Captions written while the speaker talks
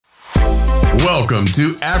Welcome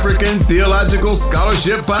to African Theological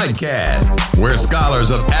Scholarship Podcast, where scholars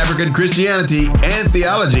of African Christianity and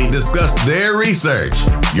theology discuss their research.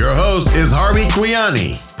 Your host is Harvey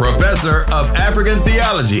Kwiani, professor of African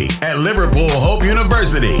theology at Liverpool Hope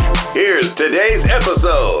University. Here's today's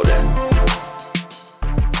episode.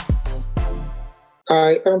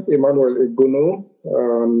 I am Emmanuel Egono,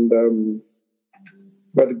 and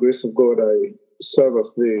by the grace of God, I serve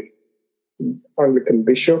as the Anglican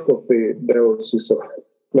Bishop of the Diocese of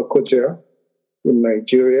Lokoja in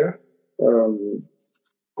Nigeria.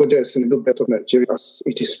 Lokoja is in a little bit of Nigeria as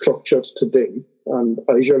it is structured today. And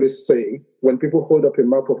I usually say, when people hold up a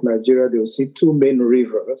map of Nigeria, they'll see two main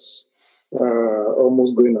rivers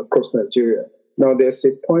almost going across Nigeria. Now, there's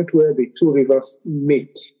a point where the two rivers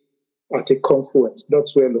meet at a confluence.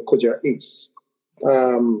 That's where Lokoja is.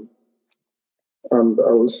 And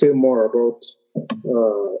I will say more about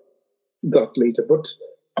that later. But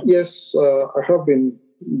yes, I have been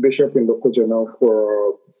bishop in Lokoja now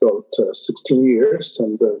for about 16 years,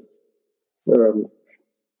 and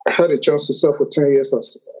I had a chance to serve for 10 years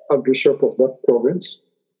as a bishop of that province.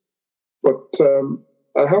 But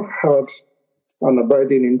I have had an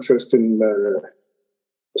abiding interest in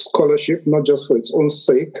scholarship, not just for its own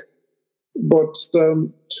sake, but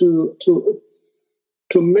to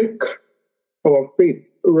make our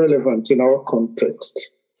faith relevant in our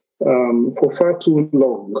context. For far too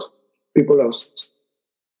long, people have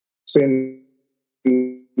seen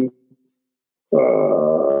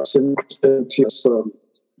Christianity as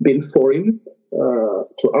being foreign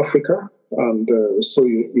to Africa, and so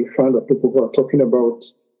you find that people who are talking about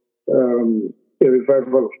a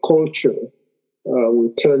revival of culture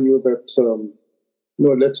will tell you that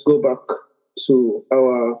no, let's go back to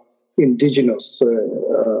our indigenous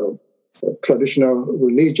traditional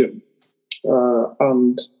religion.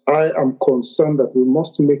 And I am concerned that we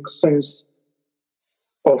must make sense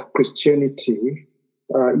of Christianity.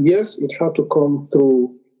 Yes, it had to come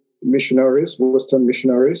through missionaries, Western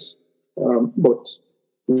missionaries, but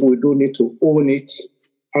we do need to own it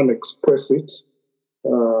and express it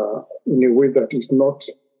in a way that is not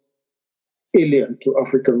alien to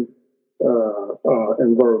African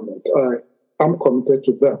environment. I am committed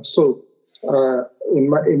to that. So in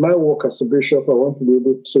my work as a bishop, I want to be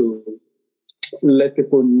able to let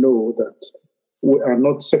people know that we are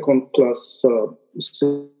not second-class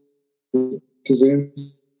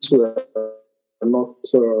citizens. We are not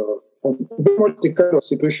very much the kind of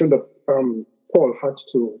situation that Paul had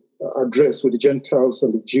to address with the Gentiles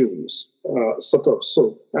and the Jews, sort of.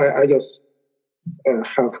 So I just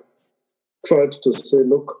have tried to say,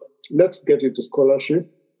 look, let's get into scholarship.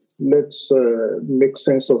 Let's make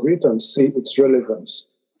sense of it and see its relevance.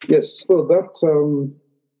 Yes, so that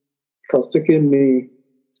has taken me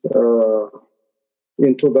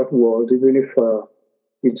into that world, even if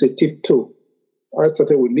it's a tiptoe. I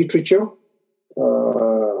started with literature,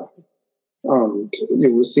 and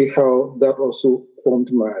you will see how that also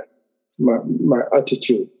formed my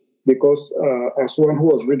attitude. Because as one who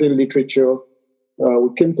was reading literature, we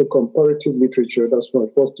came to comparative literature. That's my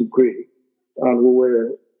first degree, and we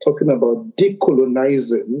were talking about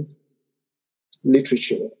decolonizing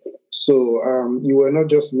literature. So you were not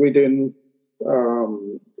just reading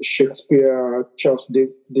Shakespeare, Charles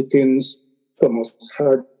Dickens, Thomas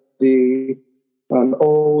Hardy, and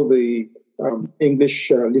all the English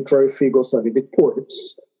literary figures and the big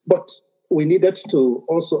poets. But we needed to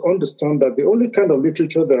also understand that the only kind of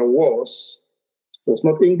literature there was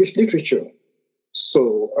not English literature.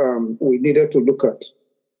 So we needed to look at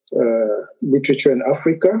literature in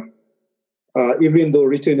Africa, even though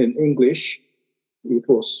written in English. It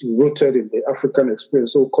was rooted in the African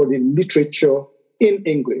experience, so called it literature in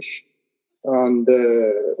English. And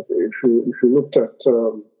if you looked at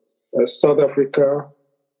South Africa,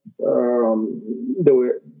 they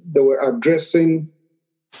were addressing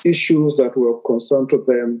issues that were of concern to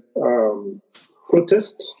them,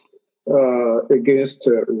 protests against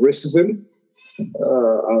racism.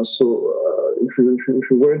 And so if you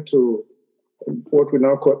went to what we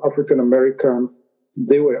now call African American,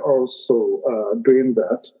 they were also doing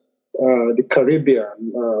that. The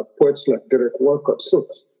Caribbean, poets like Derek Walcott. So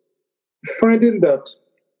finding that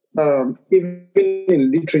even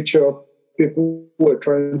in literature, people were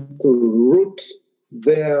trying to root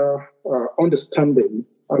their understanding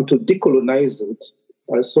and to decolonize it.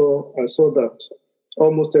 I saw that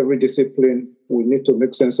almost every discipline, we need to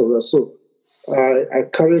make sense of that. So I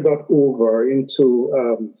carried that over into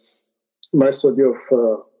my study of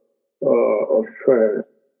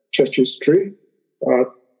church history,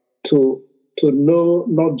 to know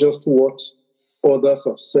not just what others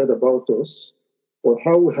have said about us, but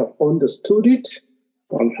how we have understood it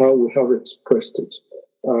and how we have expressed it.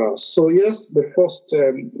 So yes, the first,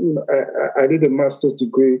 I did a master's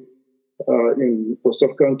degree in West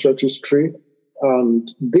African church history, and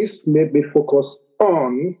this made me focus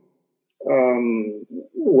on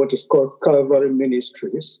what is called Calvary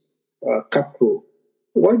Ministries, CAPRO.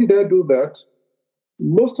 Why did I do that?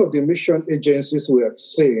 Most of the mission agencies we had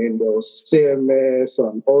seen, there was CMS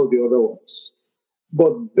and all the other ones.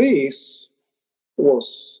 But this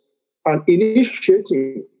was an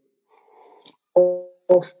initiative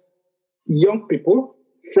of young people,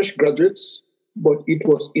 fresh graduates, but it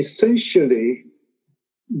was essentially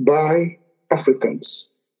by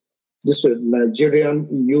Africans. This was Nigerian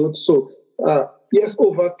youth. So, yes,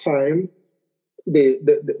 over time, they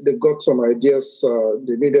got some ideas.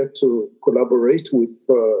 They needed to collaborate with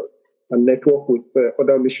and network with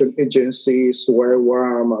other mission agencies,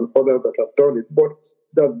 YWAM and others that have done it. But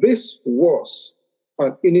that this was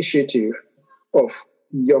an initiative of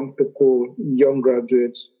young people, young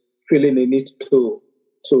graduates feeling a need to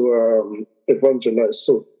evangelize.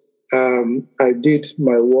 So I did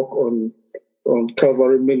my work on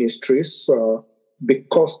Calvary Ministries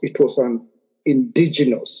because it was an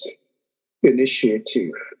indigenous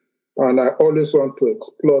initiative. And I always want to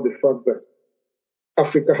explore the fact that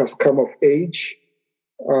Africa has come of age,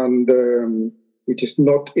 and it is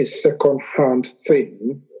not a second-hand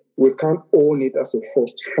thing. We can't own it as a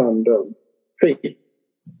first-hand thing.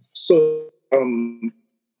 So, going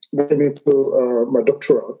into my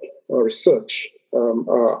doctoral research,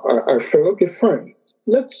 I felt, okay, fine.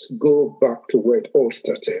 Let's go back to where it all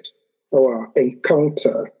started. Our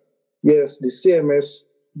encounter. Yes, the CMS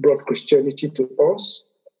brought Christianity to us.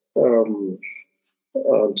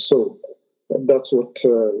 So that's what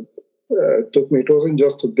took me. It wasn't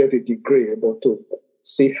just to get a degree, but to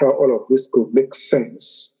see how all of this could make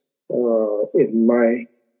sense in my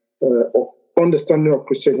understanding of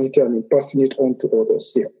Christianity and in passing it on to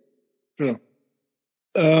others. Yeah. Sure.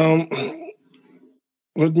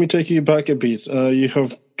 Let me take you back a bit. You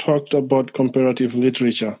have talked about comparative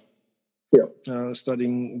literature. Yeah.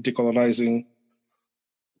 Studying decolonizing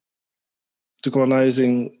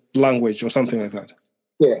language or something like that.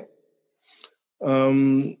 Yeah.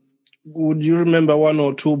 Would you remember one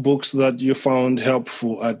or two books that you found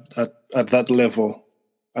helpful at that level,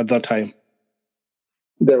 at that time?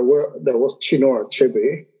 There was Chinua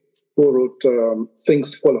Achebe, who wrote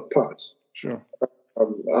Things Fall Apart. Sure.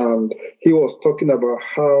 And he was talking about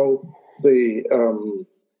how the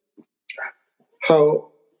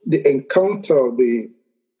encounter of the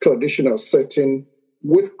traditional setting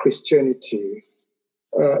with Christianity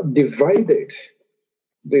divided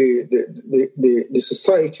the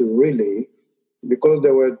society, really, because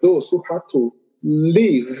there were those who had to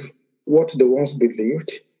leave what they once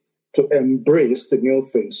believed to embrace the new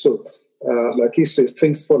thing. So, like he says,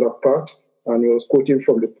 things fall apart, and he was quoting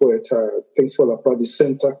from the poet, things fall apart, the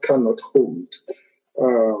center cannot hold.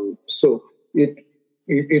 So it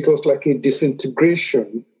was like a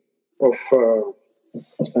disintegration of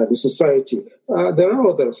the society. There are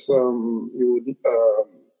others.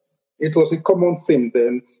 It was a common theme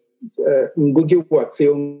then. Ngugi wa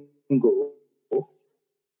Thiong'o,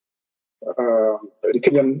 the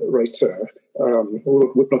Kenyan writer, who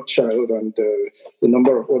wrote Whip-Not Child and a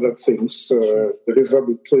number of other things, The River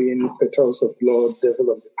Between, Petals of Blood, Devil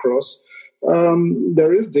on the Cross.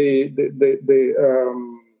 There is the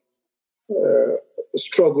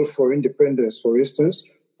struggle for independence, for instance,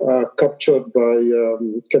 captured by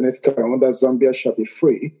Kenneth Kaunda, Zambia Shall Be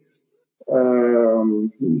Free.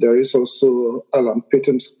 There is also Alan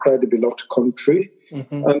Paton's Cry the Beloved Country.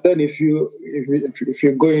 Mm-hmm. And then if you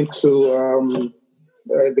go into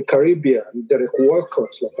the Caribbean, Derek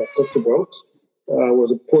Walcott, like I talked about,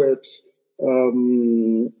 was a poet.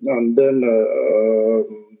 And then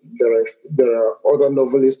there are other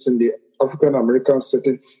novelists in the African American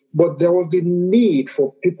setting. But there was the need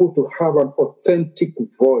for people to have an authentic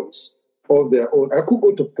voice of their own. I could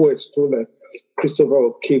go to poets too, like Christopher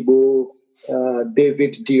Okebo,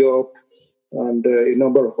 David Diop, and a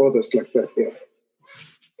number of others like that. Yeah.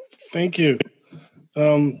 Thank you.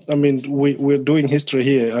 I mean, we're doing history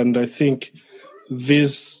here, and I think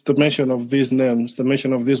the mention of these names, the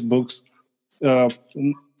mention of these books,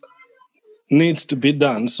 needs to be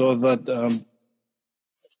done so that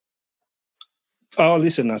our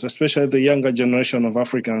listeners, especially the younger generation of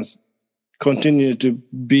Africans, continue to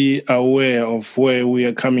be aware of where we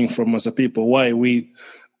are coming from as a people, why we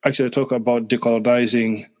actually talk about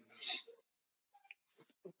decolonizing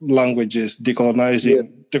languages,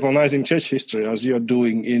 decolonizing church history, as you're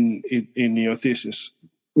doing in your thesis.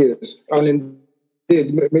 Yes, and in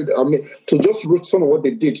to just root some of what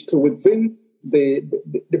they did to within the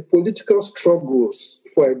political struggles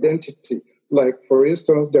for identity. Like, for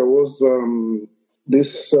instance, there was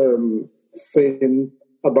this saying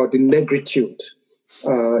about the negritude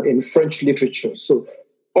in French literature. So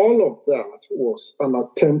all of that was an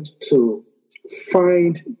attempt to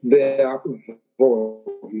find their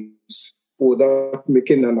voice without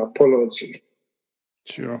making an apology.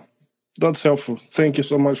 Sure. That's helpful. Thank you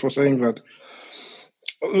so much for saying that.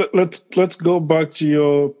 Let's go back to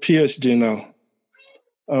your PhD now.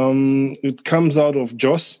 It comes out of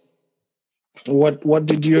Jos. What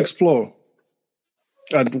did you explore?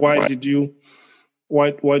 And why did you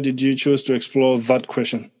choose to explore that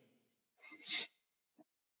question?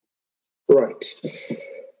 Right.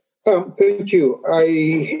 Thank you.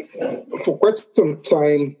 For quite some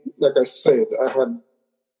time, like I said, I had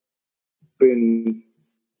been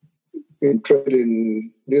interested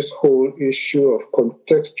in this whole issue of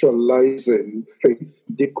contextualizing faith,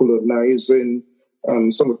 decolonizing,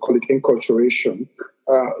 and some would call it enculturation.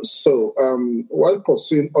 So while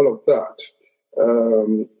pursuing all of that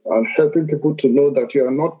and helping people to know that you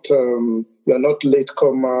are not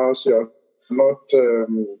latecomers, you are not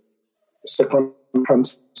second-hand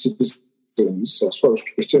citizens as far as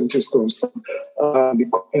Christianity is concerned,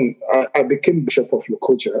 I became Bishop of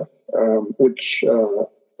Lokoja, which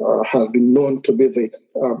has been known to be the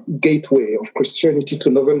gateway of Christianity to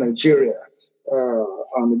northern Nigeria.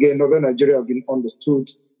 And again, northern Nigeria has been understood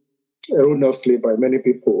erroneously by many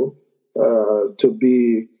people to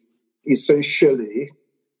be essentially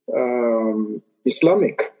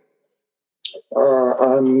Islamic.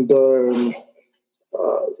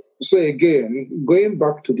 So again, going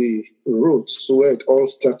back to the roots where it all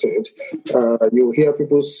started, you hear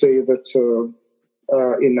people say that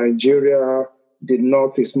in Nigeria, the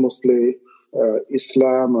north is mostly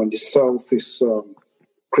Islam and the south is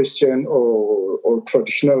Christian or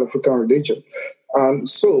traditional African religion. And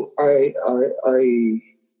so I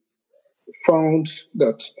found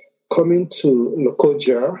that coming to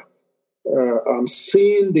Lokoja and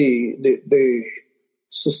seeing the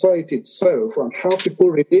society itself and how people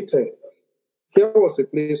related. Here was a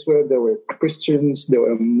place where there were Christians, there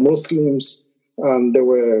were Muslims, and there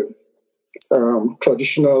were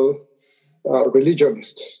traditional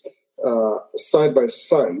religionists side by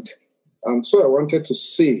side. And so I wanted to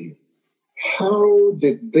see how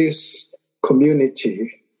did this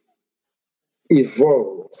community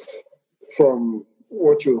evolve from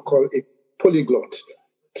what you call a polyglot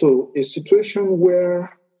to a situation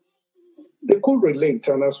where they could relate.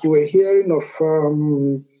 And as we were hearing of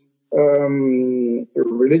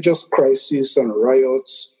religious crises and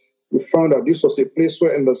riots, we found that this was a place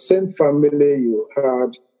where in the same family you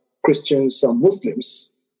had Christians and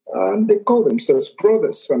Muslims, and they called themselves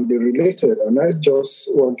brothers and they related. And I just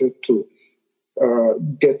wanted to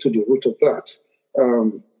get to the root of that.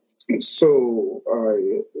 So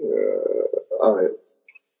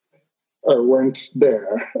I went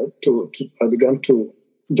there I began to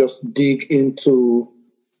just dig into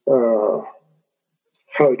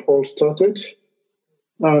how it all started.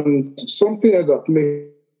 And something that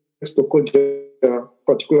makes Lokoja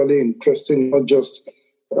particularly interesting, not just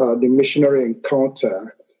the missionary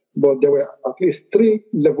encounter, but there were at least 3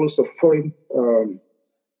 levels of foreign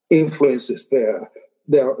influences there.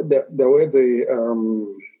 There were the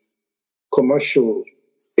commercial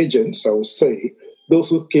agents, I would say, those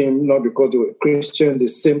who came not because they were Christian, they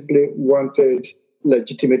simply wanted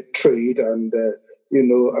legitimate trade, and the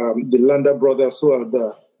Landa brothers who had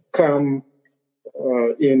come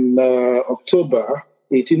in October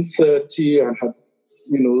 1830 and had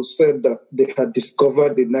said that they had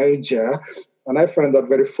discovered the Niger, and I find that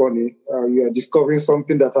very funny. You are discovering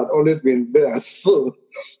something that had always been there. So,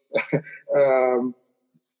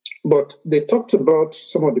 but they talked about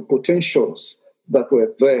some of the potentials that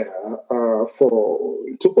were there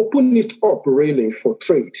to open it up really for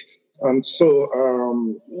trade. And so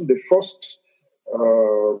the first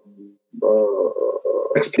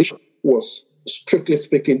expedition was, strictly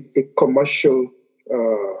speaking, a commercial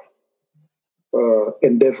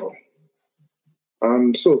endeavor.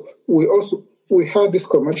 And so we had these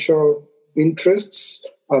commercial interests,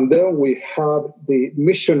 and then we had the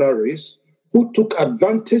missionaries who took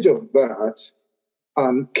advantage of that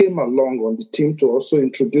and came along on the team to also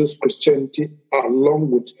introduce Christianity along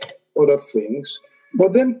with other things.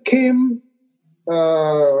 But then came, after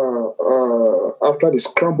the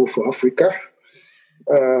scramble for Africa,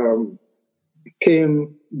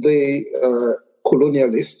 came the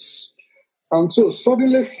colonialists. And so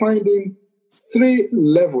suddenly finding 3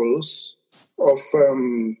 levels of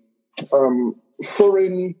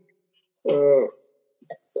foreign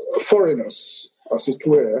foreigners, as it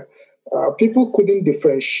were, people couldn't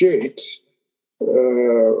differentiate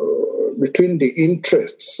between the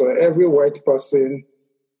interests. Every white person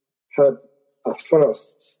had, as far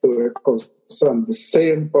as they were concerned, the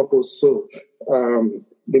same purpose. So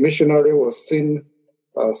the missionary was seen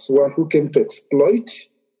as one who came to exploit,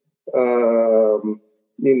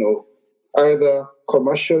 either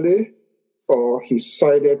commercially or he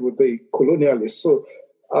sided with the colonialists. So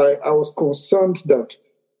I was concerned that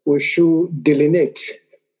we should delineate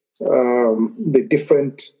the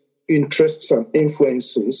different interests and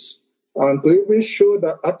influences, and to even show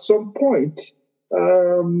that at some point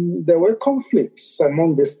there were conflicts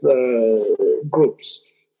among these groups.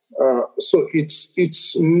 So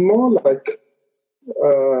it's more like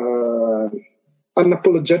an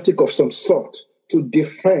apologetic of some sort to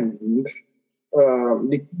defend.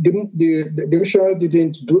 The missionary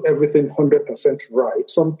didn't do everything 100% right.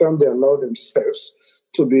 Sometimes they allow themselves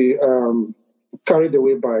to be carried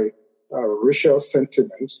away by racial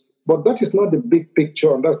sentiments. But that is not the big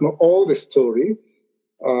picture, and that's not all the story.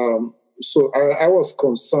 So I was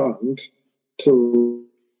concerned to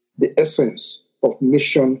the essence of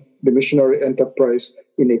mission, the missionary enterprise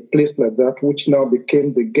in a place like that, which now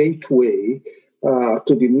became the gateway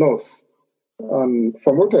to the north. And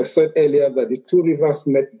from what I said earlier, that the two rivers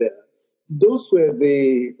met there, those were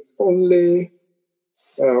the only,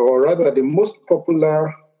 or rather the most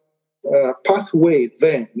popular pathway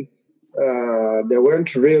then. There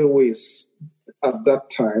weren't railways at that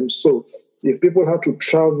time. So if people had to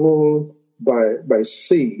travel by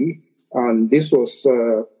sea, and this was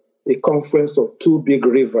a confluence of two big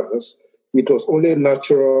rivers, it was only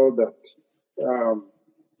natural that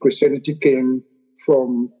Christianity came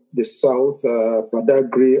from the south,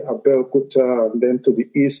 Badagry, Abeokuta, and then to the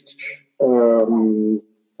east,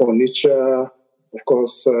 Onitsha, of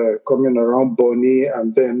course, coming around Boni,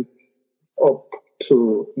 and then up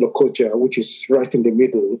to Lokoja, which is right in the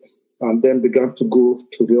middle, and then began to go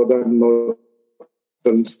to the other northern.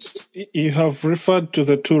 You have referred to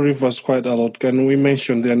the two rivers quite a lot. Can we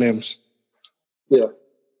mention their names? Yeah.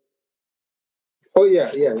 Oh,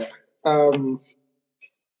 yeah.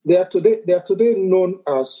 They are today known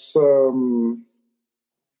as the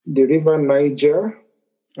River Niger,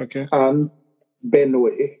 okay, and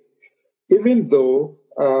Benue, even though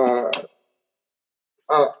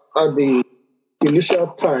at the initial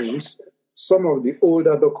times, some of the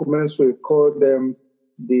older documents will call them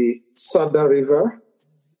the Sada River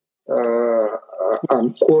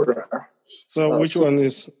and Kora. So which one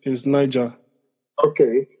is Niger?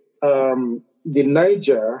 Okay. The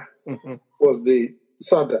Niger was the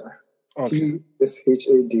Sada, okay.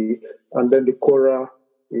 Tshad, and then the Kora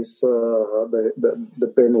is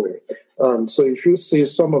the Benue. So if you see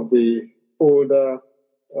some of the older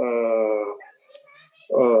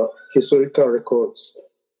historical records,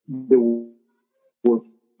 they would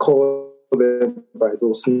call them by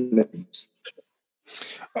those names.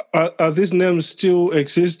 Are these names still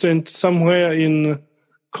existent somewhere in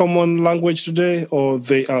common language today, or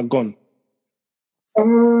they are gone?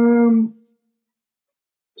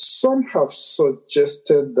 Some have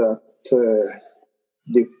suggested that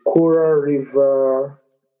the Kora River,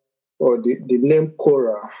 or the name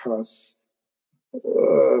Kora, has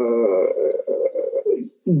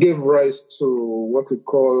gave rise to what we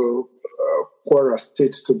call Kwara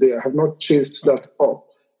State today. I have not chased that up,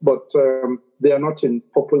 but they are not in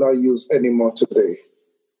popular use anymore today.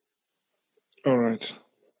 All right.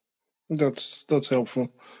 That's helpful.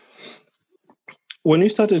 When you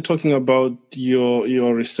started talking about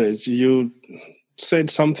your research, you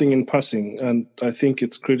said something in passing, and I think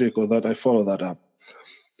it's critical that I follow that up.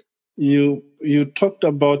 You talked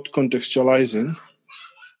about contextualizing,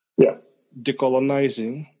 yeah,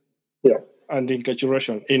 decolonizing, yeah, and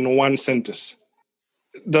enculturation in one sentence.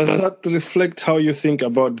 Does that reflect how you think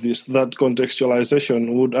about this, that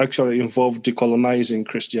contextualization would actually involve decolonizing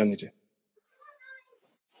Christianity?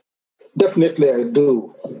 Definitely I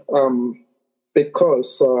do.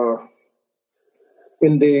 Because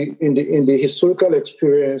in the historical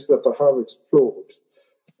experience that I have explored,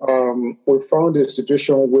 we found a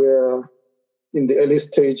situation where in the early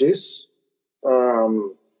stages,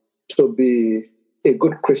 to be a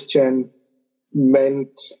good Christian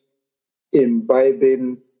meant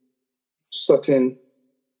imbibing certain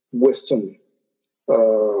Western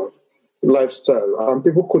lifestyle, and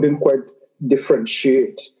people couldn't quite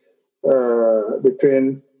differentiate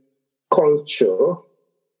between culture,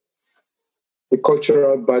 the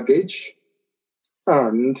cultural baggage,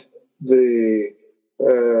 and the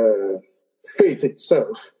faith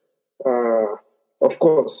itself. Of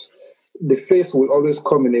course, the faith will always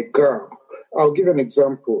come in a garb, I'll give an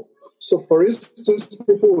example. So, for instance,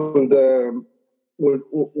 people would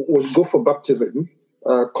go for baptism.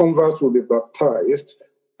 Converts will be baptized,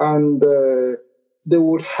 and they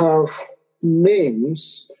would have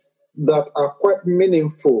names that are quite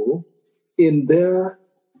meaningful in their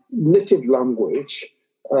native language,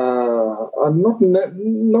 and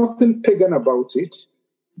nothing pagan about it.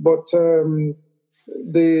 But the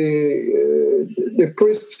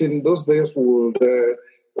priests in those days would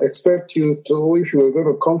expect you to, if you were going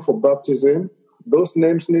to come for baptism, those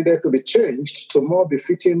names needed to be changed to more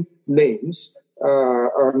befitting names.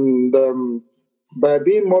 By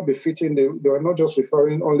being more befitting, they were not just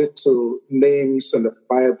referring only to names in the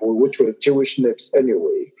Bible, which were Jewish names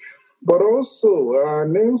anyway, but also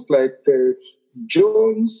names like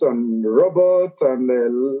Jones and Robert and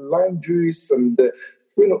Landry and,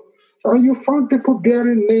 and you found people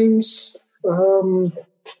bearing names,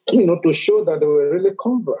 to show that they were really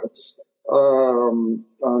converts.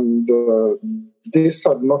 This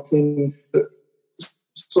had nothing.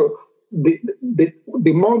 So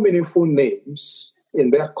the more meaningful names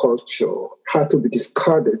in their culture had to be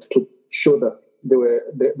discarded to show that they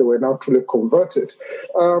were now truly converted.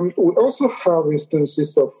 We also have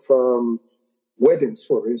instances of weddings,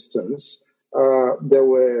 for instance. There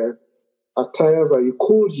were attires that you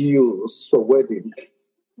could use for wedding.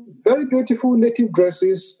 Very beautiful native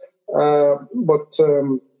dresses, but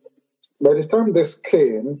by the time this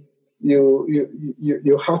came, you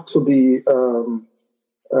had to be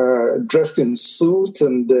dressed in suit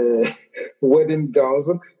and wedding gowns,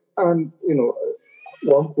 and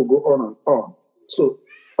one could go on and on. So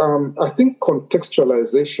I think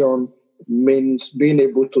contextualization means being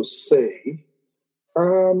able to say,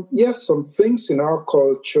 yes, some things in our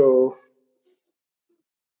culture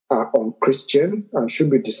are unchristian and should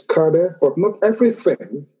be discarded, but not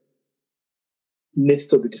everything needs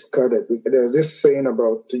to be discarded. There's this saying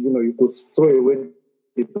about, you could throw away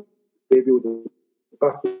the baby with the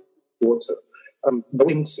bath water.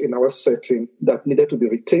 Things in our setting that needed to be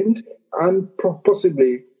retained and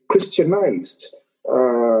possibly Christianized.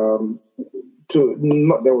 There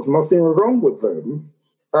was nothing wrong with them.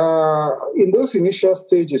 In those initial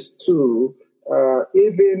stages too,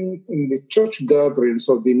 even in the church gatherings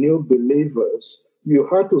of the new believers, you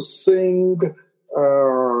had to sing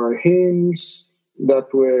hymns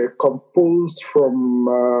that were composed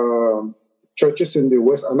from churches in the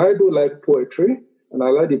West. And I do like poetry, and I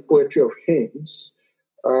like the poetry of hymns.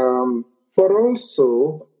 But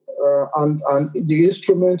also, and the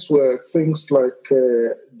instruments were things like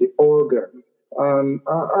the organ.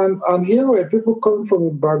 And here were people coming from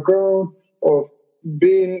a background of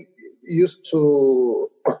being used to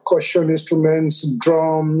percussion instruments,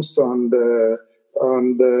 drums, and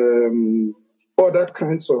other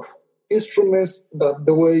kinds of instruments that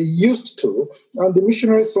they were used to. And the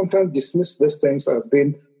missionaries sometimes dismissed these things as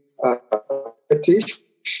being fetish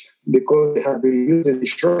because they had been used in the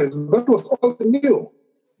shrines. That was all they knew.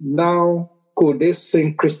 Now, could they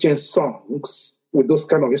sing Christian songs with those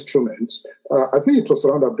kind of instruments? I think it was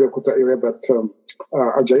around the Abeokuta area that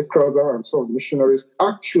Ajayi Crowther and some missionaries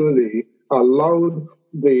actually allowed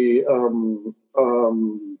the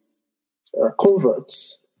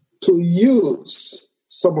converts to use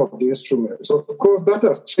some of the instruments. Of course, that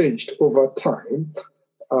has changed over time.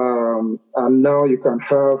 And now you can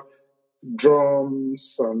have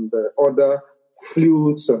drums and other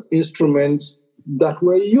flutes and instruments that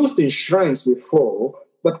were used in shrines before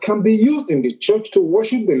that can be used in the church to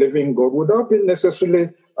worship the living God without being necessarily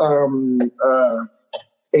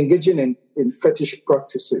engaging in fetish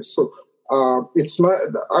practices. So I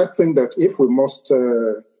think that if we must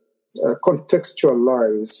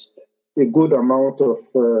contextualize, a good amount of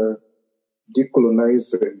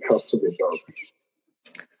decolonizing has to be done.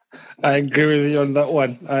 I agree with you on that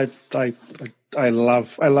one. I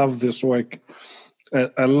love this work.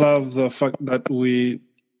 I love the fact that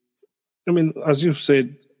as you've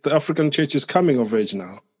said, the African church is coming of age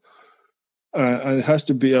now, and it has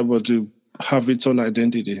to be able to have its own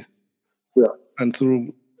identity, and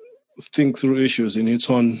think through issues in its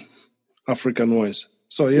own African ways.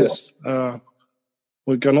 So yes,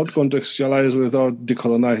 we cannot contextualize without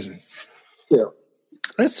decolonizing. Yeah.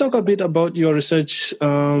 Let's talk a bit about your research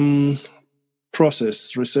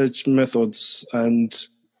process, research methods, and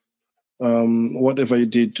whatever you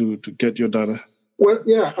did to get your data. Well,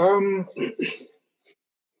 yeah.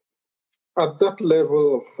 At that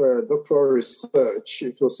level of doctoral research,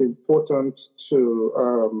 it was important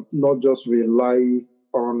to not just rely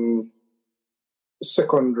on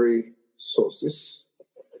secondary sources,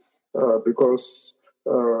 because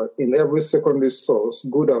in every secondary source,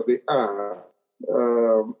 good as they are,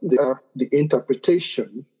 the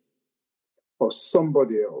interpretation of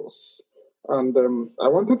somebody else. And I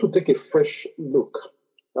wanted to take a fresh look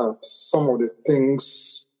at some of the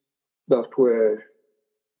things that were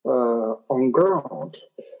on ground.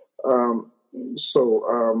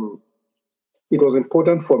 So it was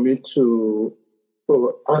important for me to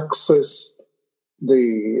access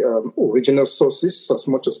the original sources as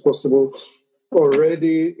much as possible.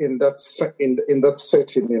 Already in that setting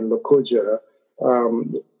in Lokoja,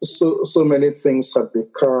 so many things had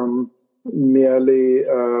become merely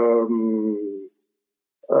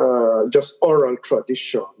just oral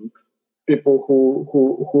tradition. People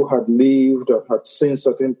who had lived and had seen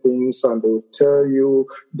certain things, and they would tell you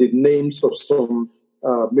the names of some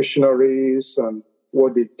missionaries and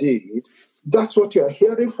what they did. That's what you are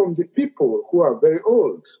hearing from the people who are very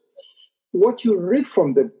old. What you read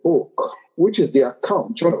from the book, which is the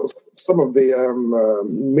account, journals, some of the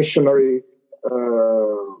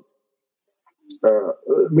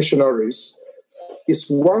missionaries, is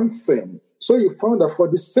one thing. So you found that for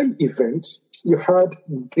the same event, you had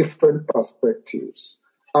different perspectives.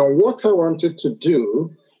 And what I wanted to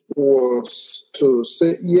do was to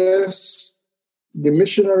say, yes, the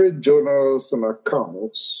missionary journals and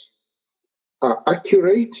accounts are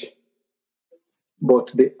accurate,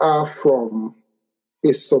 but they are from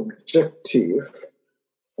a subjective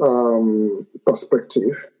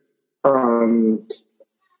perspective. And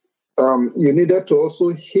you needed to also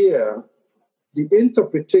hear the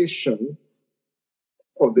interpretation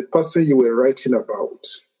of the person you were writing about.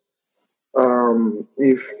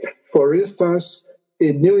 If, for instance,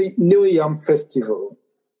 a New Yam festival,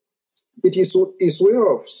 it is his way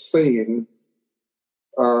of saying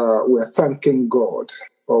we're thanking God,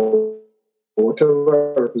 or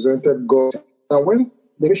whatever represented God. Now, when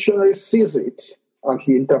the missionary sees it and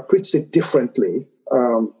he interprets it differently,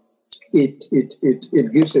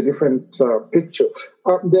 it gives a different picture.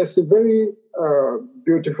 There's a very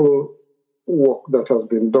beautiful work that has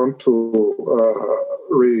been done to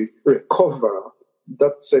recover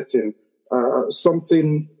that setting.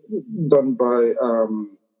 Something done by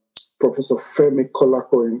Professor Femi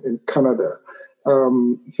Kolako in Canada.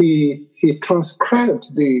 He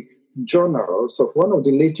transcribed the journals of one of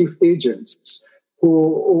the native agents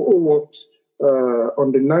who worked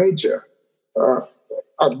on the Niger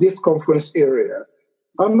at this conference area.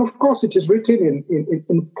 And of course, it is written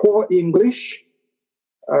in poor English,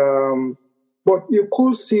 but you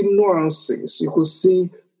could see nuances. You could see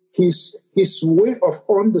his way of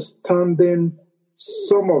understanding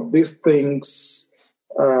some of these things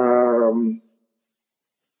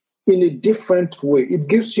in a different way. It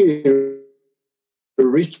gives you a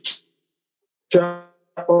rich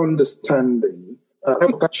understanding.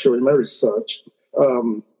 I capture in my research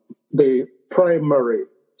the primary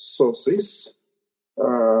sources,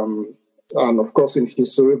 and of course in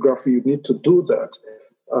historiography you need to do that.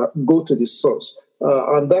 Go to the source,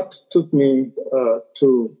 and that took me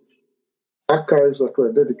to archives that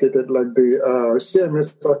were dedicated, like the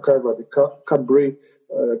CMS archive at the Cadbury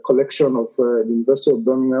collection of the University of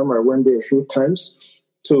Birmingham. I went there a few times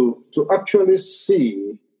to actually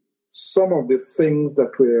see some of the things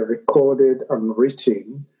that were recorded and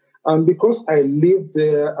written. And because I lived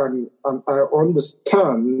there and I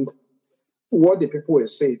understand what the people were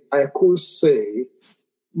saying, I could say,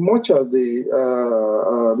 much of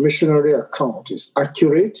the missionary account is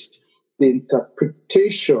accurate, the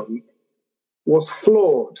interpretation was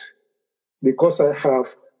flawed, because I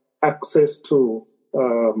have access to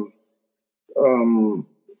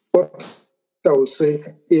what I would say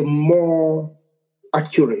a more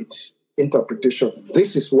accurate interpretation.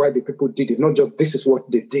 This is why the people did it, not just this is what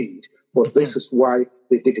they did, but this is why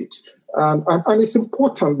they did it. And it's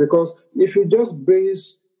important, because if you just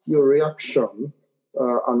base your reaction,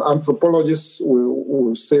 and anthropologists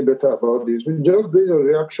will say better about this, we just base your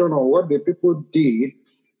reaction on what the people did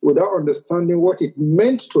without understanding what it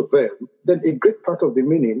meant to them, then a great part of the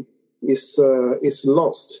meaning is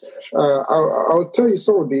lost. I'll tell you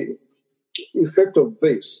some of the effect of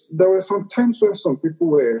this. There were some times when some people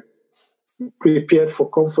were prepared for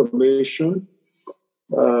confirmation,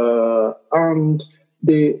 and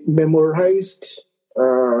they memorized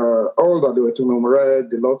all that they were to memorize,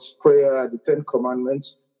 the Lord's Prayer, the Ten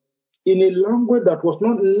Commandments, in a language that was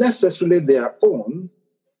not necessarily their own,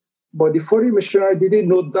 but the foreign missionary didn't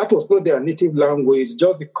know that was not their native language,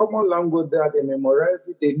 just the common language there. They memorized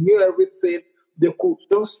it, they knew everything, they could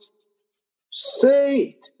just say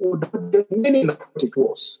it without the meaning of what it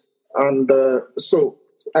was. And so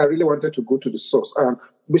I really wanted to go to the source. And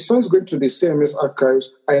besides going to the CMS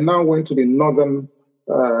archives, I now went to the Northern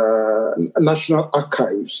National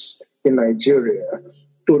Archives in Nigeria,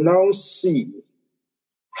 to now see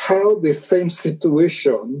how the same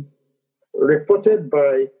situation reported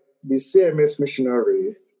by the CMS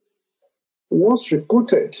missionary was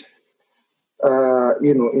reported,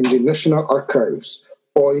 in the National Archives,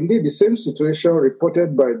 or indeed the same situation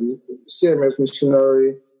reported by the CMS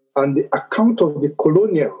missionary and the account of the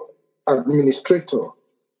colonial administrator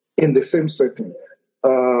in the same setting.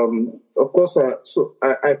 Of course,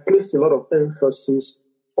 I placed a lot of emphasis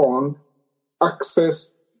on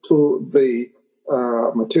access to the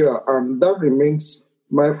material, and that remains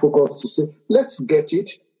my focus to say, let's get it,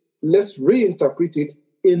 let's reinterpret it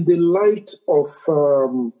in the light of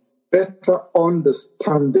better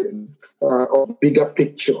understanding of bigger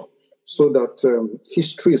picture, so that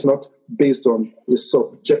history is not based on a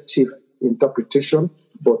subjective interpretation,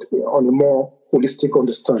 but on a more holistic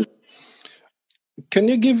understanding. Can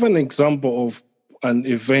you give an example of an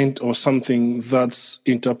event or something that's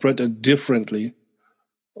interpreted differently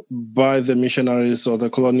by the missionaries or the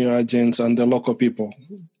colonial agents and the local people?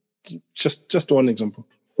 Just one example.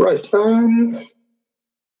 Right.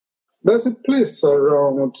 There's a place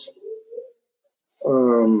around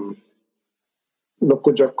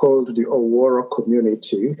Lokoja called the Oworo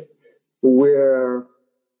community, where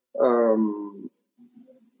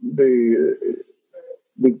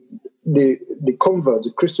the converts,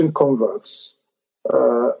 the Christian converts,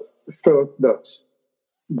 felt that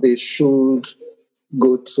they should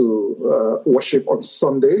go to worship on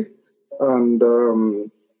Sunday, and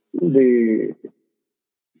the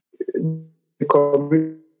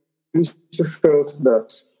community felt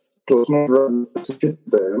that it was not right to teach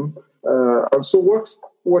them. And so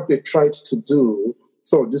what they tried to do,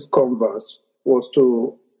 some of these converts, was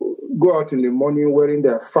to go out in the morning wearing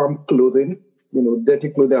their farm clothing, dirty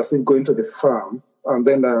clothing, as if going to the farm, and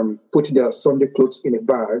then put their Sunday clothes in a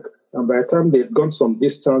bag. And by the time they'd gone some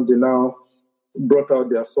distance, they now brought out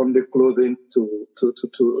their Sunday clothing to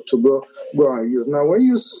go and use. Now, when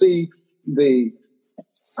you see the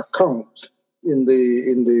account in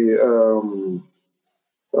the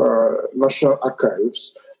National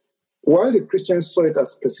Archives, while the Christians saw it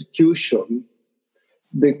as persecution,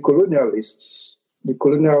 the colonialists, the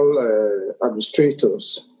colonial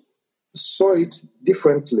administrators, saw it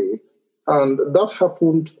differently, and that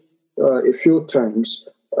happened a few times.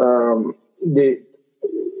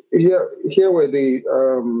 Here were the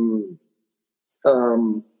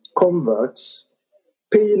converts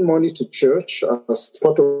paying money to church as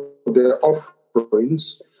part of their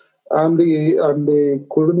offerings, and the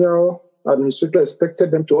colonial administrator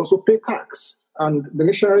expected them to also pay tax. And the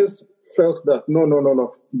missionaries felt that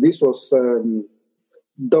no, this was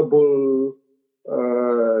double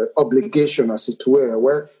obligation, as it were,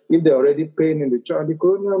 where if they're already paying in the church, the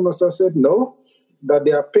colonial master said no, that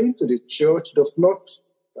they are paying to the church does not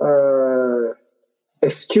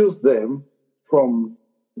excuse them from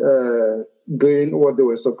doing what they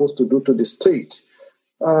were supposed to do to the state.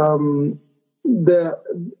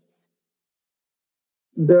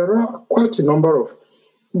 There are quite a number of...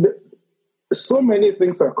 so many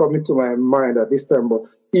things are coming to my mind at this time, but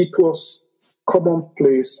it was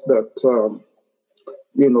commonplace that,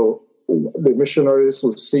 the missionaries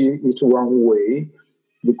would see it one way,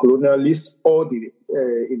 the colonialists or the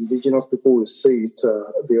indigenous people will see it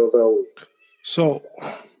the other way. So,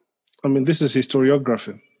 this is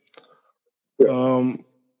historiography. Yeah.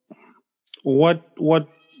 What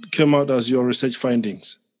came out as your research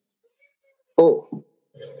findings? Oh,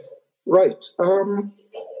 right.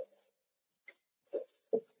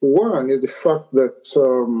 One is the fact that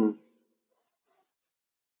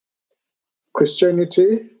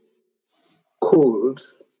Christianity could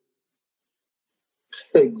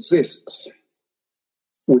exist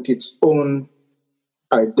with its own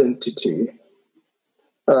identity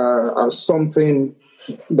as something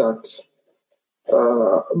that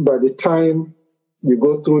by the time you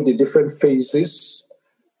go through the different phases,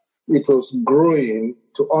 it was growing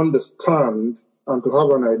to understand and to have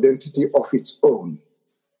an identity of its own.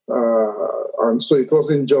 And so it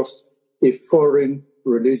wasn't just a foreign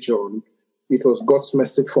religion, it was God's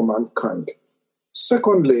message for mankind.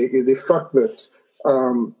 Secondly, is the fact that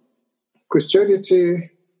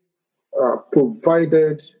Christianity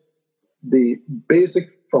provided the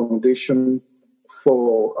basic foundation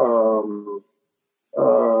for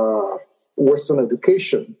Western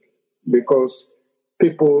education, because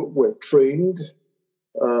people were trained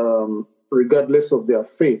regardless of their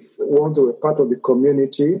faith. Once they were part of the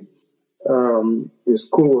community, a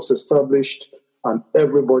school was established and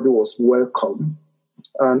everybody was welcome.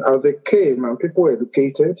 And as they came and people were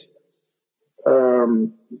educated,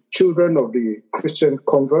 children of the Christian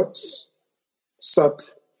converts sat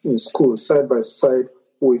in school side by side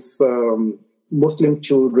with Muslim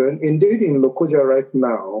children. Indeed, in Lokoja right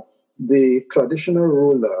now, the traditional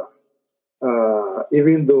ruler,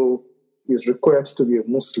 even though he's required to be a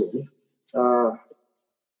Muslim,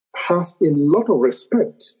 has a lot of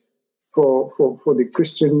respect for the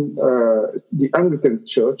Christian, the Anglican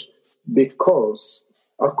Church, because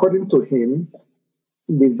according to him,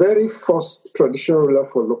 the very first traditional ruler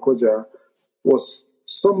for Lokoja was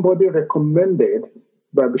somebody recommended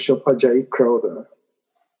by Bishop Ajayi Crowther.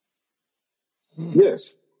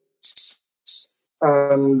 Yes.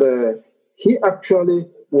 And he actually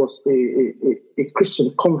was a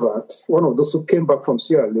Christian convert, one of those who came back from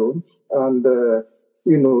Sierra Leone, and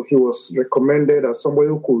he was recommended as somebody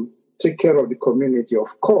who could take care of the community.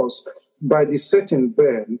 Of course, by the setting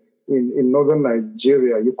then in northern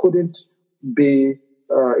Nigeria, you couldn't be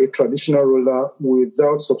a traditional ruler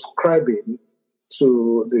without subscribing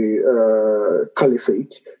to the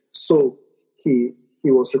caliphate. So he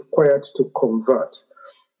was required to convert.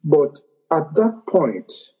 But at that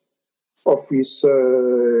point of his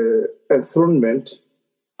enthronement,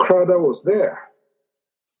 Crowther was there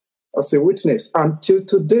as a witness. Until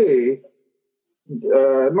today,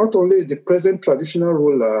 not only is the present traditional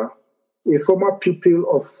ruler a former pupil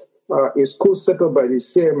of a school set up by the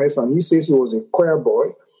CMS, and he says he was a choir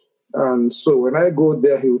boy. And so when I go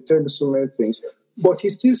there, he will tell me so many things. But he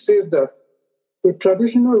still says that a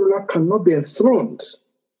traditional ruler cannot be enthroned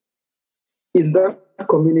in that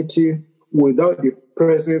community without the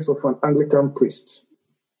presence of an Anglican priest.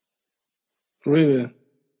 Really?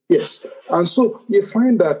 Yes. And so you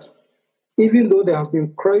find that even though there has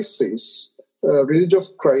been crisis,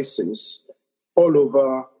 religious crisis all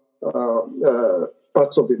over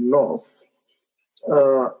parts of the north,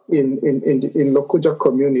 in Lokoja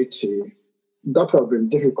community, that has been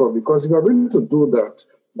difficult, because if you are going to do that,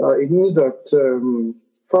 it means that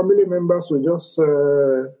family members will just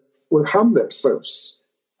will harm themselves.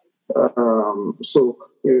 So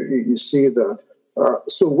you see that.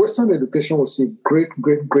 So Western education was a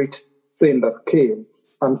great thing that came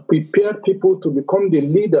and prepared people to become the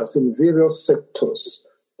leaders in various sectors.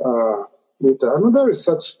 Later, another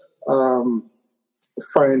research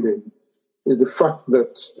finding is the fact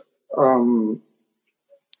that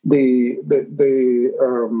the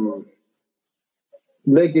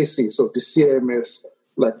legacies of the CMS,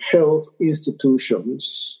 like health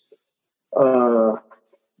institutions,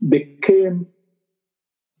 became,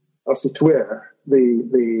 as it were,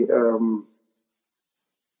 the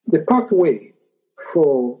pathway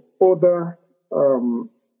for other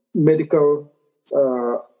medical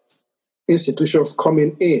institutions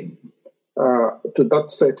coming in to that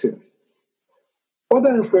setting.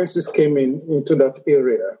 Other influences came into that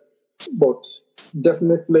area, but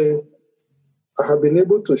definitely I have been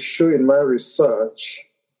able to show in my research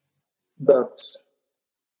that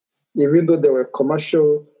even though there were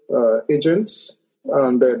commercial agents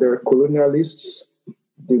and there were colonialists,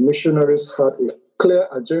 the missionaries had a clear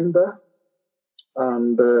agenda,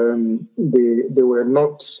 and they were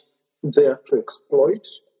not there to exploit.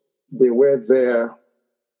 They were there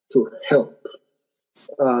to help.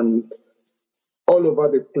 And all over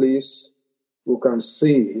the place, you can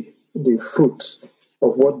see the fruit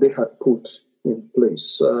of what they had put in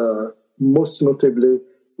place. Most notably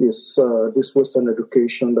is this Western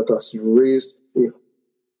education that has raised a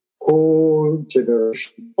whole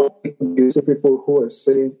generation of people who are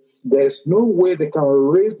saying there's no way they can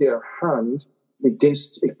raise their hand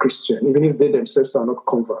against a Christian, even if they themselves are not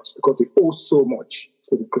converts, because they owe so much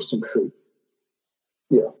to the Christian faith.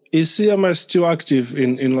 Yeah. Is CMS still active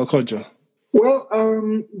in Lokoja? Well,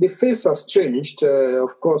 the face has changed.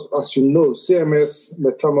 Of course, as you know, CMS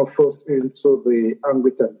metamorphosed into the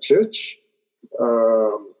Anglican Church.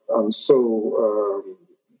 And so,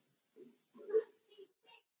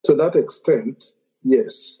 to that extent,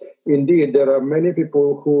 yes. Indeed, there are many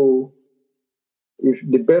people who, if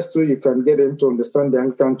the best way you can get them to understand the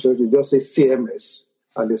Anglican Church, you just say CMS.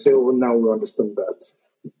 And they say, oh, now we understand that.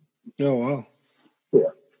 Oh, wow.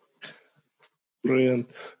 Yeah. Brilliant.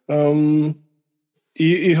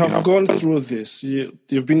 You have gone through this.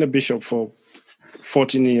 You've been a bishop for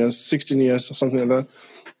 14 years, 16 years, or something like that.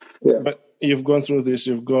 Yeah. But you've gone through this.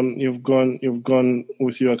 You've gone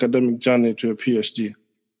with your academic journey to a PhD.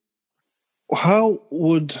 How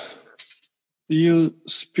would you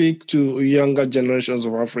speak to younger generations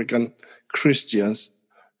of African Christians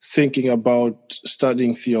thinking about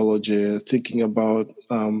studying theology, thinking about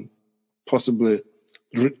possibly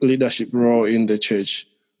leadership role in the church?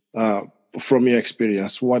 From your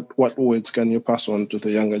experience, what words can you pass on to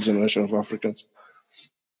the younger generation of Africans?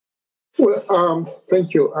 Well,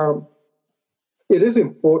 thank you. it is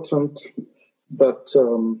important that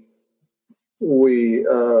we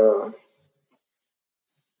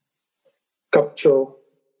capture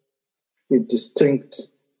a distinct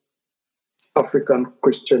African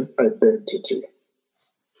Christian identity.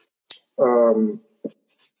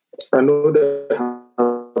 I know there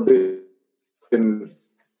have been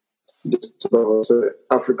discussions about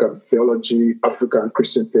African theology, African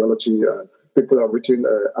Christian theology. People have written,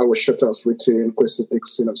 Howard Shutter has written, Kwesi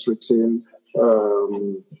Dixon has written,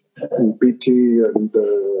 BT and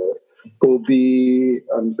Obi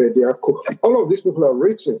and Bediako. All of these people have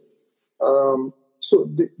written. So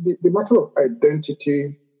the matter of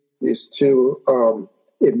identity is still a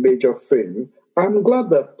major thing. I'm glad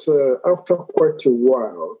that after quite a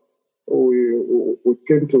while, we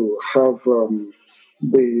came to have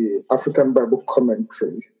the African Bible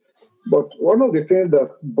commentary. But one of the things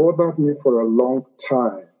that bothered me for a long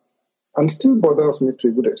time, and still bothers me to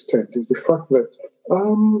a good extent, is the fact that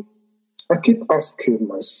I keep asking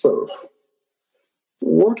myself,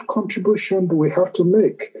 what contribution do we have to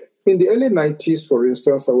make? In the early 90s, for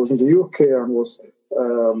instance, I was in the UK and was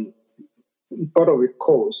part of a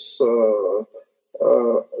course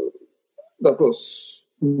that was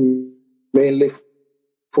mainly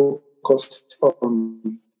focused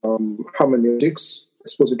on hermeneutics,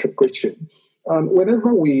 expository preaching. And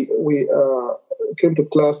whenever we came to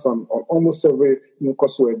class on almost every new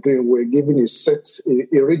course we're doing, we're given a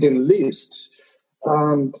reading list.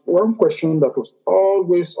 And one question that was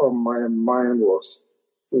always on my mind was,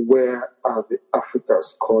 where are the African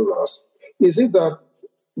scholars? Is it that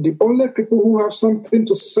the only people who have something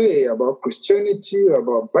to say about Christianity,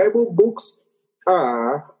 about Bible books,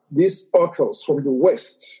 are these authors from the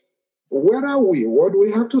West? Where are we? What do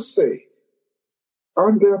we have to say?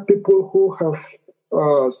 Aren't there people who have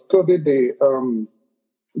studied the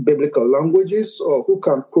biblical languages or who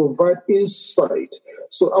can provide insight?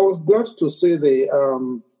 So I was glad to see the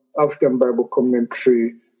African Bible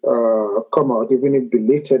commentary come out, even if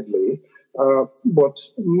belatedly. But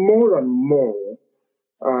more and more,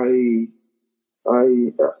 I'm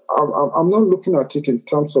not looking at it in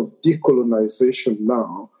terms of decolonization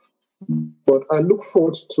now, but I look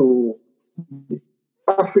forward to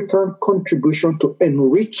African contribution to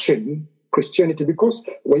enriching Christianity, because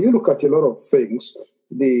when you look at a lot of things,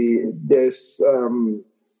 there's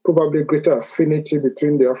probably greater affinity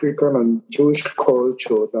between the African and Jewish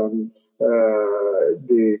culture than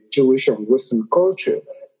the Jewish and Western culture.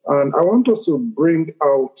 And I want us to bring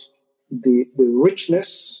out the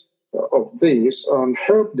richness of this and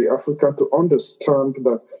help the African to understand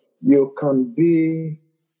that you can be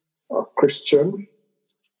a Christian,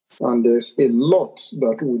 and there's a lot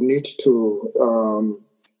that we need to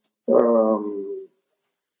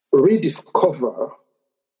rediscover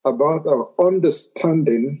about our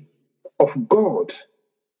understanding of God,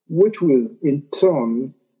 which will in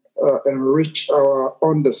turn enrich our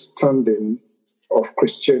understanding of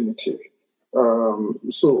Christianity.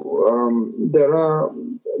 There are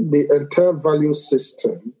the entire value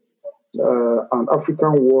system and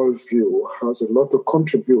African worldview has a lot to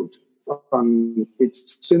contribute. And it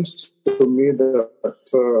seems to me that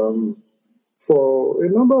for a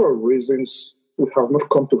number of reasons, we have not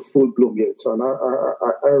come to full bloom yet. And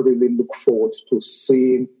I really look forward to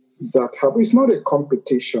seeing that happen. It's not a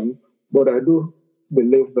competition, but I do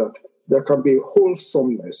believe that there can be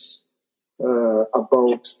wholesomeness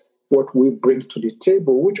about what we bring to the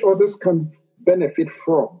table, which others can benefit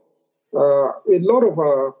from. A lot of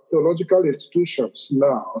our theological institutions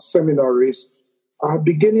now, seminaries, are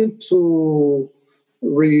beginning to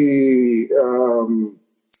rethink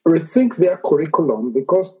their curriculum,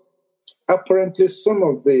 because apparently some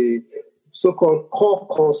of the so-called core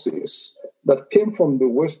courses that came from the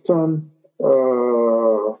Western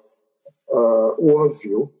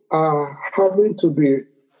worldview are having to be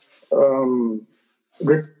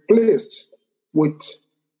replaced with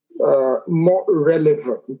more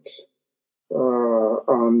relevant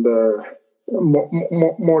and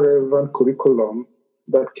more relevant curriculum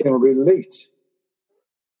that can relate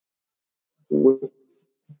with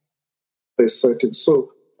a certain.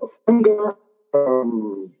 So, of younger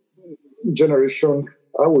generation,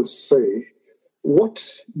 I would say, what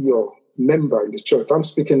your member in the church, I'm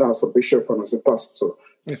speaking as a bishop and as a pastor,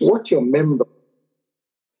 yes, what your member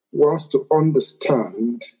wants to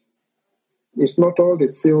understand is not all the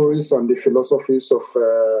theories and the philosophies of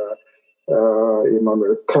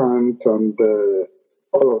Immanuel Kant and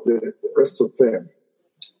all of the rest of them,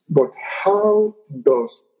 but how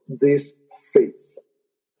does this faith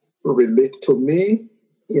relate to me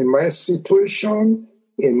in my situation,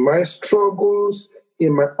 in my struggles,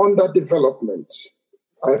 in my underdevelopment?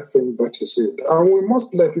 I think that is it. And we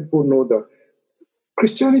must let people know that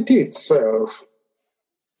Christianity itself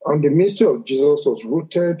and the ministry of Jesus was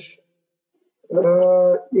rooted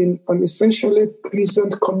in an essentially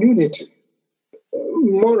pleasant community.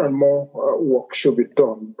 More and more work should be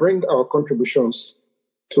done. Bring our contributions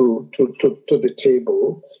to the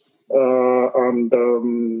table. And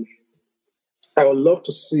I would love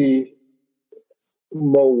to see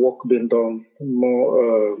more work being done,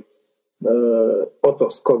 more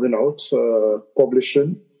authors coming out,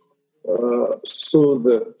 publishing, so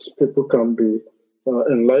that people can be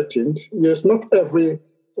enlightened. Yes, not every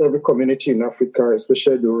community in Africa,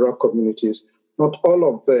 especially the rural communities, not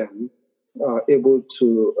all of them are able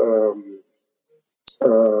to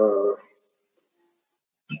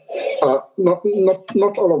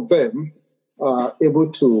not all of them are able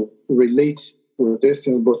to relate with this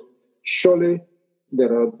thing, but surely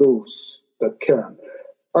there are those that can.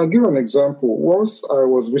 I'll give an example. Once I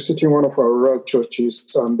was visiting one of our rural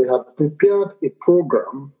churches, and they had prepared a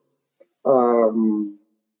program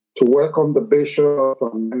to welcome the bishop,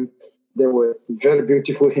 and there were very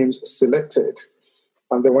beautiful hymns selected.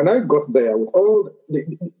 And then when I got there, with all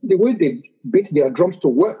the way they beat their drums to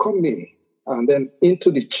welcome me, and then into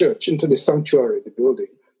the church, into the sanctuary, the building,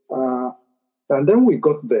 and then we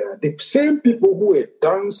got there, the same people who were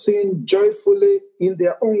dancing joyfully in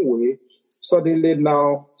their own way suddenly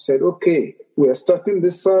now said, okay, we are starting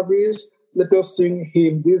this service, let us sing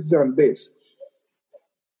hymn this and this.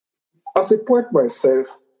 As a poet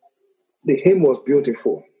myself, the hymn was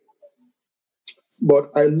beautiful. But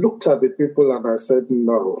I looked at the people and I said,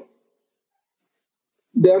 no.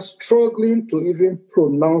 They are struggling to even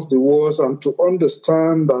pronounce the words and to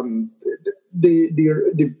understand and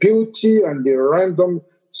the beauty and the random.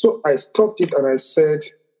 So I stopped it and I said,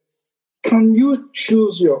 can you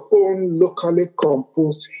choose your own locally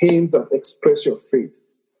composed hymn that express your faith?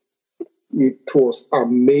 It was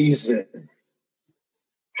amazing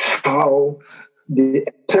how the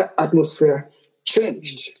entire atmosphere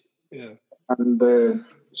changed. Yeah. And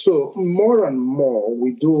so more and more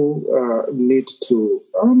we do need to,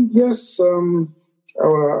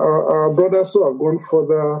 our brothers who have gone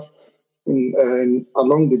further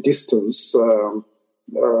along the distance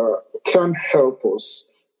can help us.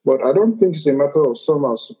 But I don't think it's a matter of some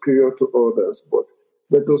are superior to others, but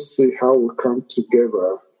let us see how we come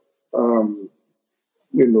together,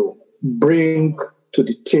 bring to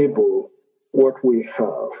the table what we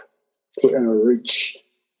have to enrich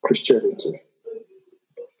Christianity.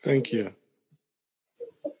 Thank you.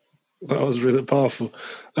 That was really powerful.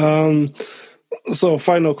 So,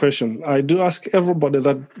 final question. I do ask everybody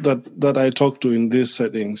that I talk to in these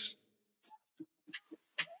settings,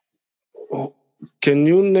 can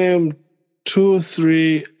you name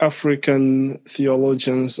 2-3 African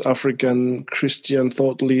theologians, African Christian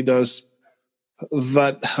thought leaders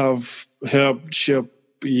that have helped shape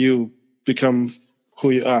you become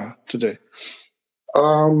who you are today?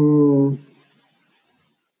 I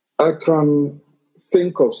can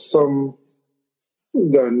think of some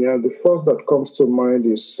Ghanaian. The first that comes to mind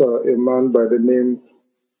is a man by the name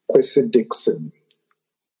Kwesi Dixon,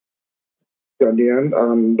 Ghanaian,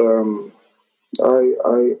 and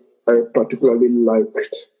I particularly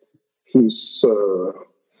liked his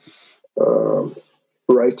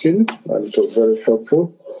writing, and it was very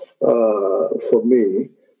helpful for me.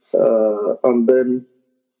 And then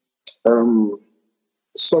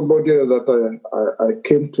somebody that I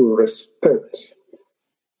came to respect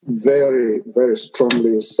very, very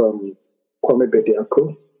strongly is Kwame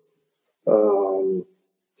Bediako.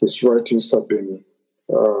 His writings have been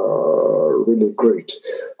really great.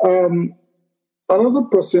 Another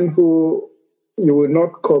person who you will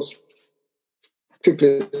not call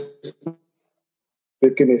strictly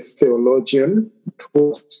speaking a theologian,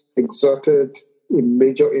 who exerted a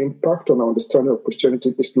major impact on our understanding of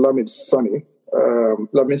Christianity is Lamin Sanneh.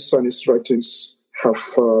 Lamin Sanneh's writings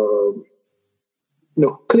have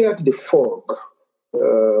cleared the fog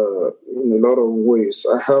in a lot of ways.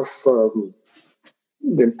 I have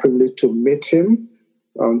the privilege to meet him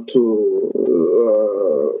and to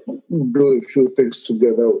do a few things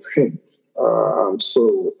together with him. And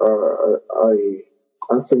so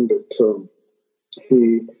I think that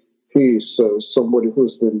he is somebody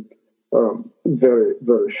who's been very,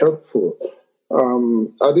 very helpful.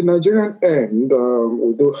 At the Nigerian end,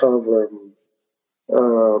 we do have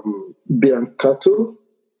Biancato.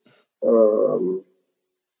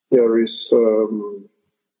 There is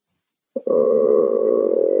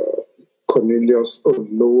Cornelius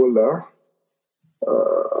Olowola.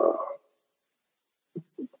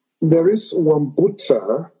 There is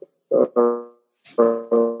Wambuta.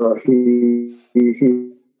 He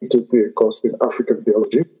took a course in African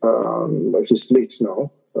theology. He's late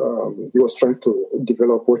now. He was trying to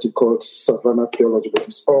develop what he called Savannah theology, but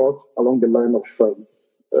it's all along the line of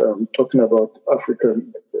talking about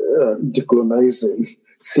African decolonizing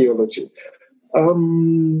theology.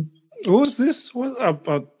 Who's this? I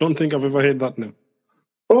don't think I've ever heard that name.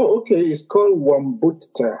 Oh, okay. It's called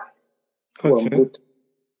Wambutta. Okay. Wambutta.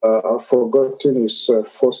 I've forgotten his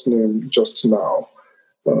first name just now.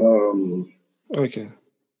 Okay.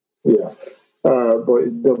 Yeah. But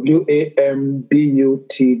Wambutta.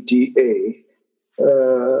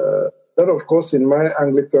 Then, of course, in my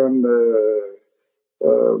Anglican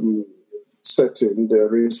setting,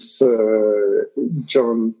 there is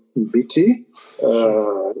John Mbiti,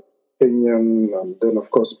 Kenyan, and then, of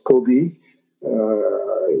course, Pobi,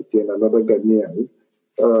 again, another Ghanaian.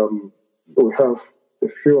 We have a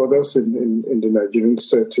few others in the Nigerian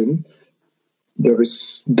setting. There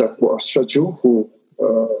is Dapo Ashaju, who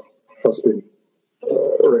has been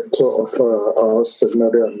rector of our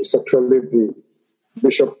seminary, and is actually the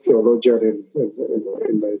bishop theologian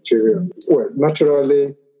in Nigeria. Well,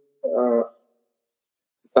 naturally,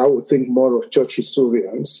 I would think more of church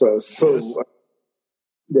historians.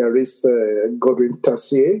 There is Godwin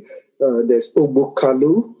Tassier, there's Obo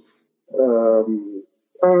Kalu,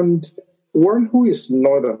 and one who is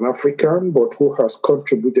not an African but who has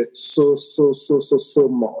contributed so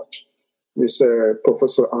much is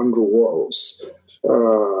Professor Andrew Walls,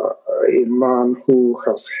 a man who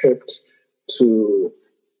has helped to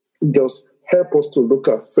just help us to look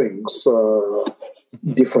at things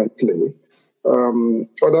differently.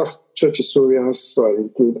 Other church historians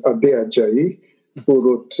include Abe Ajayi, who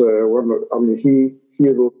wrote he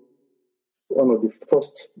wrote one of the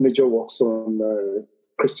first major works on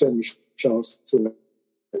Christian missions in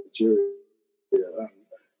Nigeria.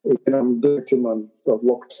 And I'm dating and I've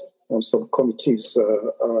worked on some committees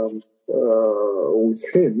with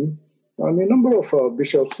him, and a number of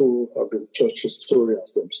bishops who have been church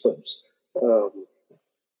historians themselves. I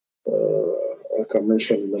can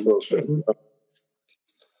mention a number of them.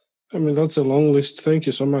 I mean, that's a long list. Thank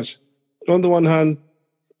you so much. On the one hand,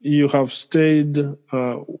 you have stayed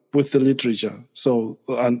with the literature, so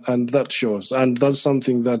and that shows, and that's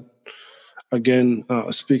something that again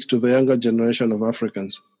speaks to the younger generation of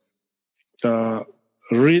Africans.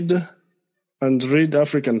 Read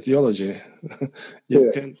African theology.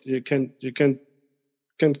 You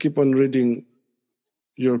can't keep on reading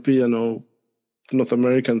European or North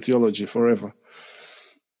American theology forever.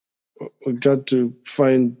 We've got to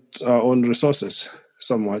find our own resources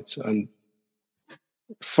somewhat and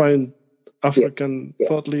find African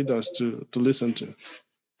thought leaders to listen to. Is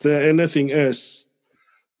there anything else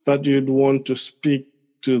that you'd want to speak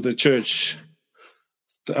to the church,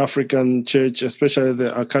 the African church, especially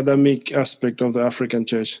the academic aspect of the African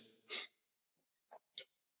church?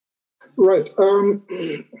 Right. I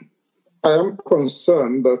am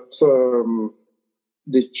concerned that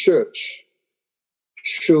the church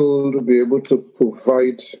should be able to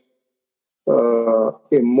provide a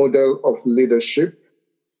model of leadership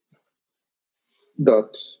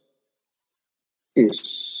that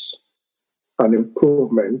is an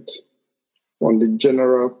improvement on the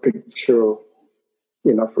general picture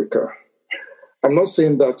in Africa. I'm not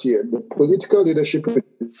saying that yet. The political leadership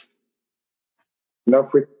in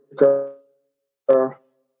Africa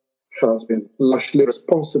has been largely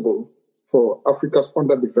responsible for Africa's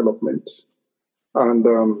underdevelopment. And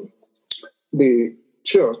the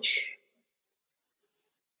church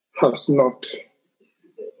has not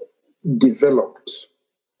developed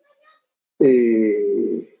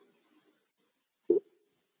a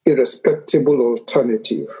respectable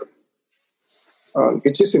alternative. And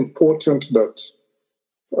it is important that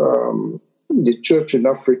the church in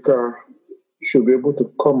Africa should be able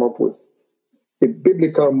to come up with a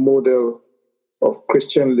biblical model of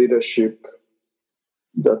Christian leadership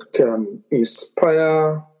that can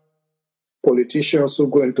inspire politicians who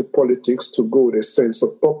go into politics to go with a sense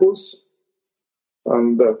of purpose,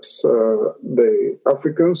 and that the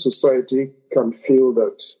African society can feel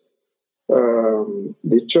that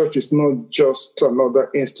the church is not just another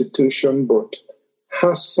institution, but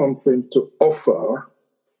has something to offer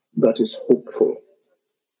that is hopeful.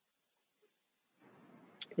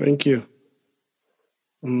 Thank you.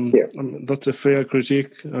 That's a fair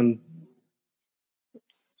critique, and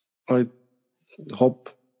I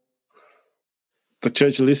hope the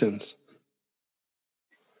church listens.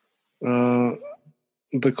 The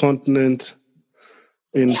continent,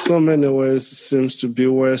 in so many ways, seems to be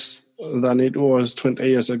worse than it was 20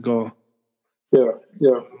 years ago.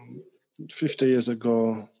 50 years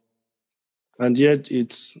ago. And yet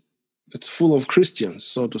it's it's full of Christians,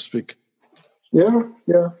 so to speak. Yeah.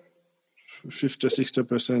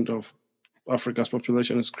 50-60% of Africa's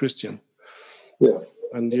population is Christian. Yeah.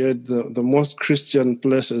 And yet the most Christian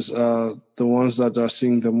places are the ones that are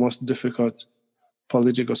seeing the most difficult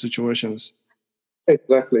political situations.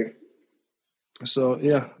 Exactly. So,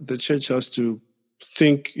 the church has to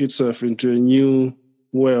think itself into a new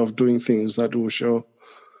way of doing things that will show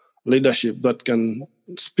leadership that can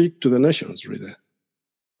speak to the nations, really.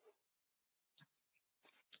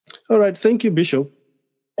 All right. Thank you, Bishop.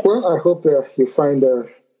 Well, I hope you find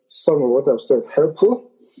some of what I've said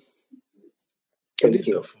helpful. Thank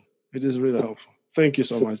you. Helpful. It is really helpful. Thank you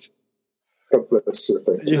so much. God bless you.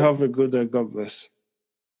 Thank you. You have a good day. God bless.